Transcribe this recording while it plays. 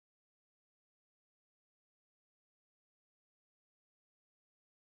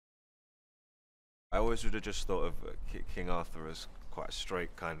I always would have just thought of King Arthur as quite a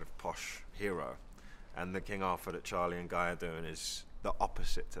straight kind of posh hero, and the King Arthur that Charlie and Guy are doing is the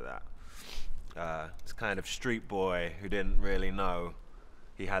opposite to that. It's kind of street boy who didn't really know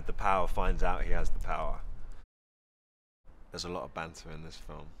he had the power, finds out he has the power. There's a lot of banter in this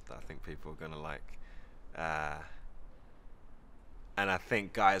film that I think people are going to like. And I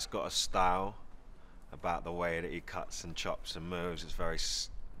think Guy's got a style about the way that he cuts and chops and moves. It's very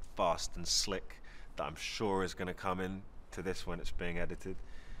fast and slick that I'm sure is going to come in to this when it's being edited.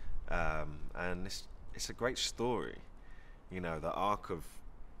 And it's a great story. You know, the arc of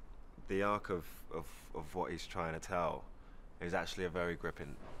what he's trying to tell is actually a very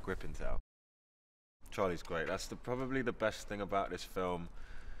gripping tale. Charlie's great. That's probably the best thing about this film,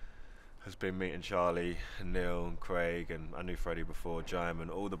 has been meeting Charlie and Neil and Craig, and I knew Freddie before, Jim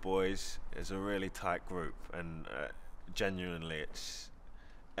and all the boys. It's a really tight group, and genuinely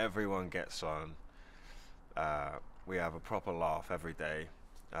everyone gets on. We have a proper laugh every day.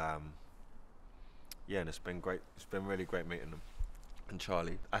 Yeah, and it's been great. It's been really great meeting them. And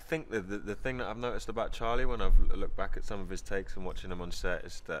Charlie, I think the thing that I've noticed about Charlie when I've looked back at some of his takes and watching him on set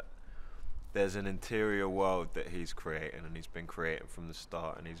is that there's an interior world that he's creating, and he's been creating from the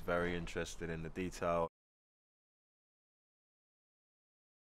start, and he's very interested in the detail.